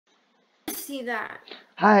see that.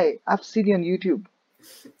 Hi, I've seen you on YouTube.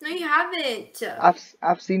 No, you haven't.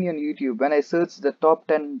 I've seen you on YouTube. When I searched the top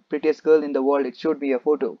 10 prettiest girl in the world, it showed me a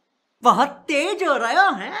photo. बहुत तेज हो रहा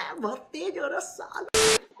है, बहुत तेज हो रहा साल।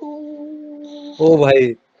 ओ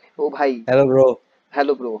भाई, ओ भाई, हेलो ब्रो।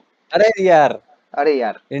 Hello bro. अरे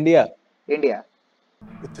यार, इंडिया।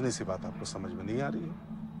 इतनी सी बात आपको समझ में नहीं आ रही है,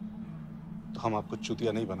 तो हम आपको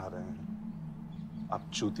चूतिया नहीं बना रहे हैं,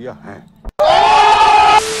 आप चूतिया हैं।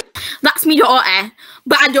 That's me daughter,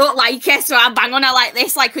 but I don't like her, so I bang on her like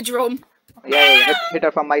this, like a drum. Yeah, hit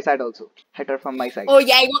her from my side also. Hit her from my side. Oh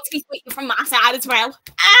yeah, he wants to be sweet from my side as well.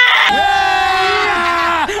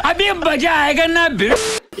 अभी मजा आएगा ना।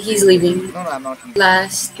 He's leaving. No, I'm not.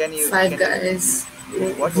 Last five guys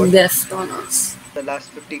what? left on us. The last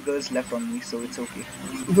 50 girls left on me, so it's okay.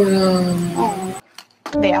 Bro.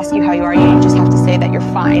 They ask you how you are, you just have to say that you're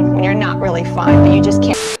fine when you're not really fine, but you just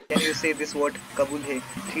can't. Can you say this word, kabul hai,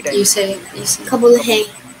 3 times? You say kabul hai,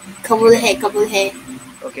 kabul hai, kabul hai.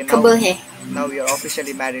 Okay, kabul hai. Now we are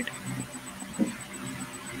officially married.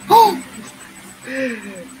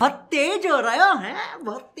 बहुत तेज हो रहा है,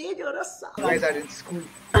 बहुत तेज हो रहा साल। You guys are in school.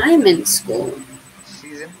 I'm in school.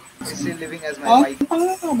 She's still living as my wife.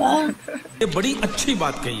 ये बड़ी अच्छी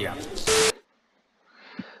बात कही आप।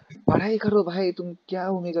 पढ़ाई करो भाई, तुम क्या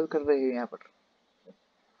ओमेगल कर रहे हो यहाँ पर?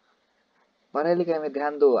 पढ़ाई लिखाई में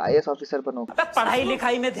ध्यान दो, IAS ऑफिसर बनो। पढ़ाई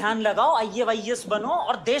लिखाई में ध्यान लगाओ, IAS बनो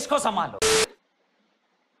और देश को संभालो।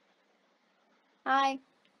 Hi.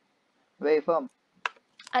 Very firm.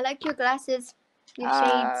 I like your glasses. Your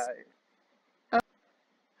shades.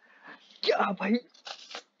 क्या भाई?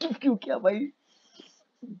 क्यों क्या भाई?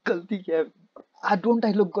 गलती क्या है? Don't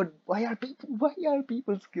I look good? Why are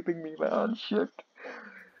people skipping me, man? Shit.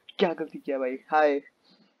 क्या गलती किया भाई? Hi.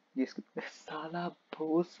 ये साला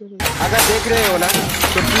भोसड़। अगर देख रहे हो ना,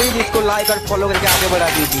 तो प्लीज इसको लाइक और फॉलो करके आगे बढ़ा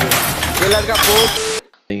दीजिए। ये लड़का बहुत।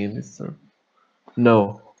 No.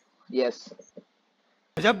 Yes.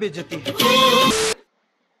 जब बेइज्जती।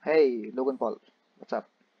 Hey, Logan Paul. What's up?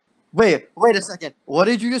 Wait a second. What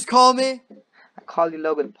did you just call me? I call you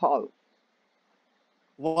Logan Paul.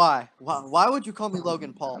 Why? Why would you call me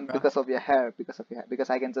Logan Paul? Because of your hair. Because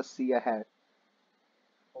I can just see your hair.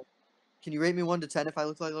 Can you rate me 1 to 10 if I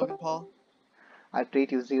look like Logan Paul? I'll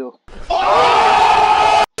rate you 0.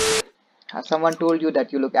 Has someone told you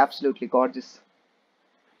that you look absolutely gorgeous?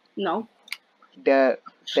 No. They're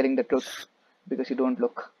telling the truth because you don't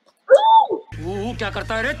look. क्या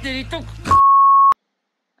करता है रे तेरी तो?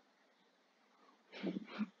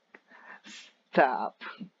 Stop.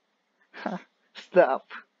 Stop.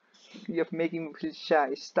 You're making me feel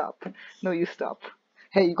shy. Stop. No, you stop.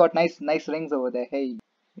 Hey, you got nice rings over there. Hey,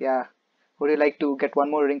 yeah. Would you like to get one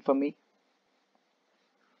more ring from me?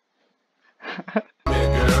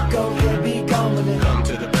 Go ahead, be gone with it. Come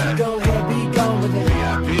to the back. Go ahead, be gone with it.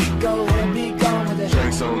 VIP. Go ahead, be gone with it.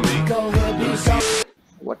 Drinks on me. Go ahead, be gone.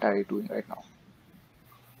 What are you doing right now?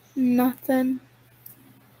 Nothing.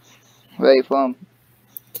 Where are you from?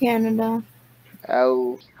 Canada.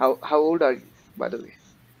 Oh, how old are you, by the way?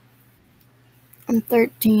 I'm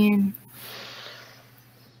 13.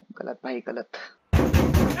 Galat bhai, galat.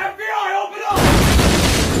 FBI, open up!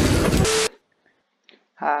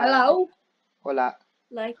 Hi. Hello. Hola.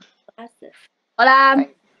 Like glasses. Hola.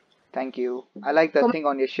 Thank you. I like the thing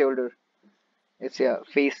on your shoulder. It's your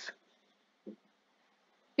face.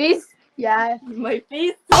 Face? Yeah, my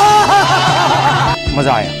face.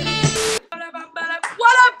 मजा आया।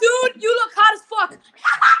 What up, dude? You look hot as fuck.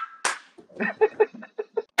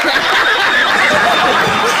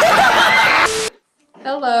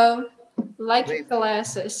 Hello. Like your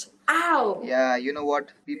glasses. Ow. Yeah, you know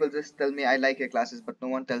what? People just tell me I like your glasses, but no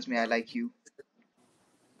one tells me I like you.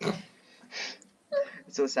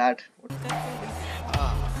 It's so sad.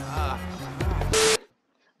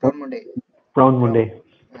 Brown Monday. Brown Monday.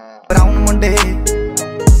 Brown Monday.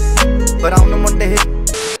 Brown Monday.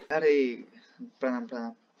 अरे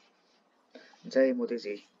प्रणाम। जय मोदी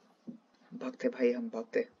जी। भक्त है भाई, हम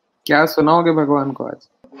भक्त है। क्या सुनाओगे भगवान को आज?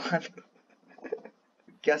 भगवान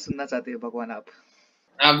क्या सुनना चाहते हो भगवान आप?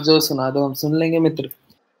 आप जो सुना दो हम सुन लेंगे मित्र।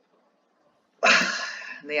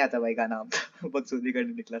 नहीं आता भाई गाना, बहुत सूदी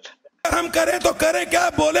करने निकला था। हम करें तो करें क्या,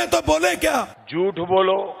 बोले तो बोले क्या? झूठ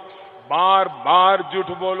बोलो, बार बार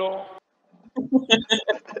झूठ बोलो।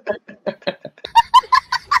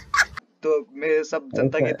 तो मैं सब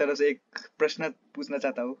जनता की तरफ से एक प्रश्न पूछना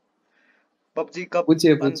चाहता हूँ, पबजी कब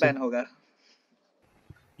बैन होगा?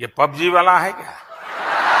 ये पबजी वाला है क्या?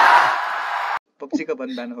 पबजी कब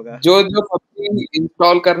बैन होगा? जो पबजी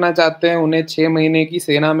इंस्टॉल करना चाहते हैं उन्हें 6 महीने की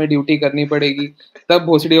सेना में ड्यूटी करनी पड़ेगी, तब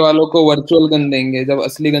भोसड़ी वालों को वर्चुअल गन देंगे जब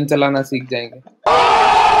असली गन चलाना सीख जाएंगे।